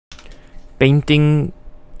Painting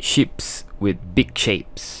ships with big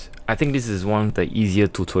shapes. I think this is one of the easier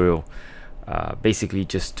tutorial, basically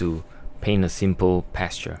just to paint a simple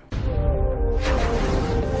pasture.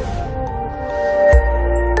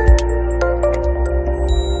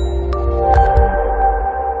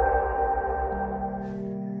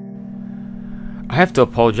 I have to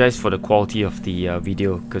apologize for the quality of the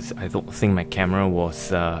video because I don't think my camera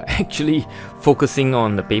was actually focusing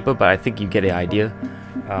on the paper, but I think you get the idea.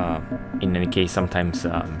 In any case, sometimes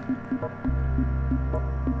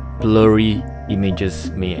blurry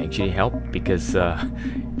images may actually help because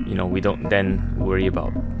you know, we don't then worry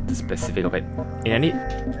about the specific of it.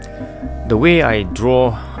 The way I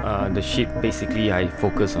draw the shape, basically I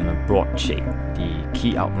focus on a broad shape, the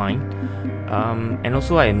key outline, and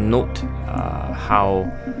also I note how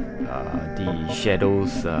the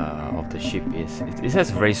shadows of the ship is. It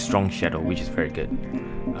has a very strong shadow, which is very good.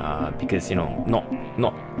 Because you know,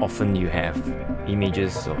 not often you have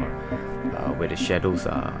images or where the shadows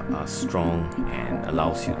are strong and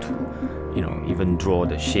allows you to, you know, even draw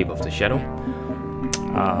the shape of the shadow.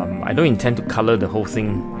 I don't intend to color the whole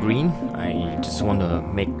thing green. I just want to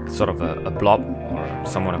make sort of a blob or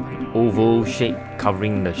somewhat of an oval shape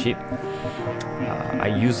covering the shape. I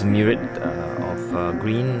use mirrored of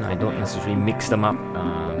green. I don't necessarily mix them up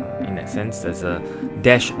in that sense. There's a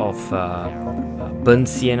dash of burnt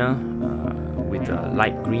sienna with a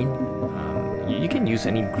light green. You can use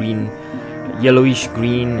any green, yellowish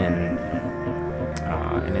green, and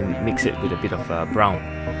then mix it with a bit of brown.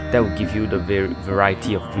 That will give you the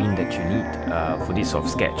variety of green that you need for this sort of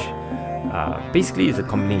sketch. Basically, it's a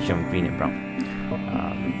combination of green and brown.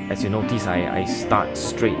 As you notice, I start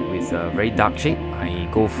straight with a very dark shape. I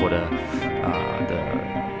go for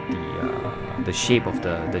the shape of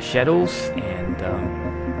the shadows, and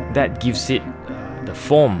that gives it the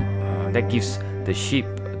form, that gives the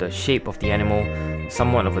shape of the animal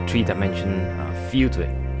somewhat of a three-dimension feel to it.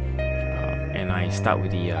 And I start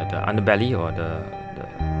with the underbelly, or the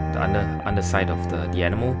underside of the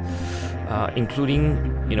animal, including,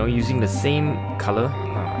 you know, using the same color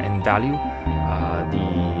and value,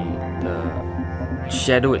 the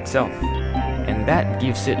shadow itself, and that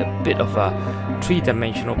gives it a bit of a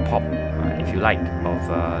three-dimensional pop, if you like, of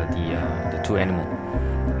the two animals.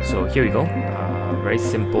 So here we go. Very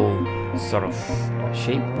simple sort of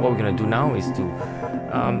shape. What we're gonna do now is to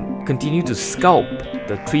continue to sculpt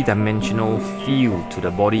the three-dimensional feel to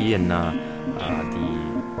the body and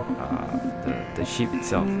the shape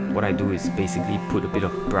itself. What I do is basically put a bit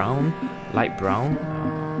of brown, light brown,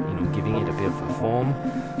 you know, giving it a bit of a form,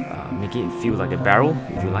 making it feel like a barrel,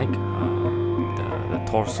 if you like, the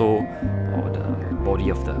torso or the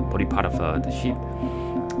body part of the sheep.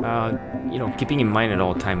 You know, keeping in mind at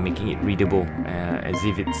all time, making it readable, as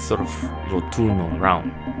if it's sort of rotund or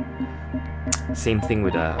round. Same thing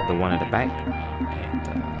with the one at the back, and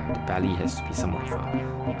the belly has to be somewhat of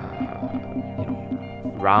you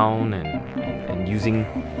know, round, and using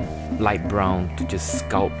light brown to just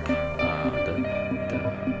sculpt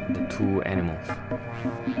the two animals.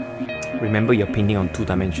 Remember, you're painting on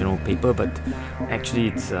two-dimensional paper, but actually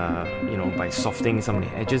it's you know, by softening some of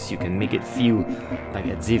the edges, you can make it feel like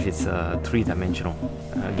as if it's three-dimensional.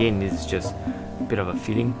 Again, this is just a bit of a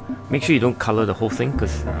feeling. Make sure you don't color the whole thing,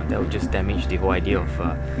 because that will just damage the whole idea of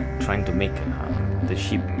trying to make the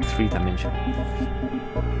sheep three-dimensional.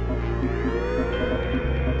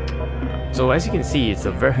 So as you can see, it's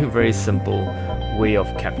a very simple way of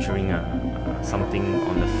capturing something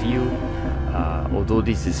on the field. Although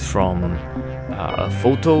this is from a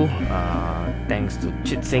photo, thanks to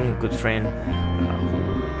Chit Seng, good friend, who,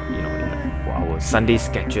 you know, in our Sunday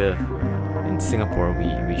sketcher in Singapore,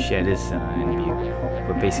 we share this, and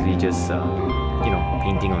we're basically just you know,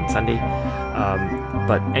 painting on Sunday.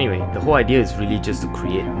 But anyway, the whole idea is really just to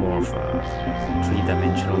create more of a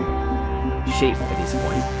three-dimensional shape at this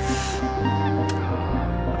point.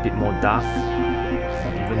 A bit more dark.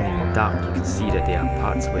 Even in dark, you can see that there are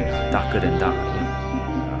parts where darker than dark. You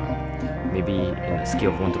know, maybe in a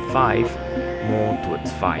scale of 1 to 5, more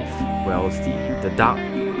towards 5. Whereas the dark,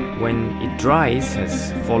 when it dries,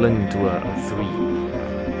 has fallen into a 3,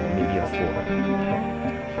 maybe a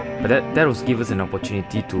 4. But that will give us an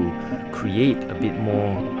opportunity to create a bit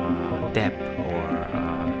more depth,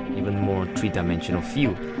 or even more three-dimensional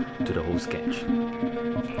feel to the whole sketch.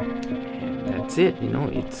 That's it, you know,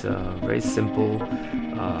 it's a very simple,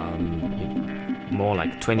 more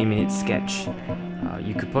like 20-minute sketch.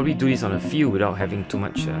 You could probably do this on a field without having too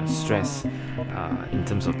much stress in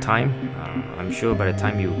terms of time. I'm sure by the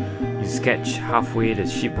time you sketch halfway, the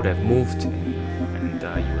ship would have moved, and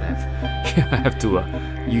you would have to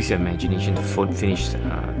use your imagination to finish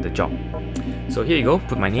the job. So here you go,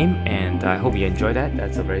 put my name, and I hope you enjoy that.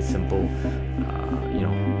 That's a very simple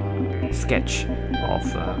sketch of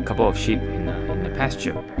a couple of sheep in the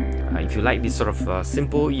pasture. If you like this sort of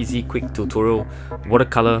simple, easy, quick tutorial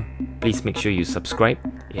watercolor, please make sure you subscribe.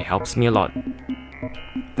 It helps me a lot.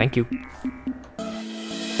 Thank you.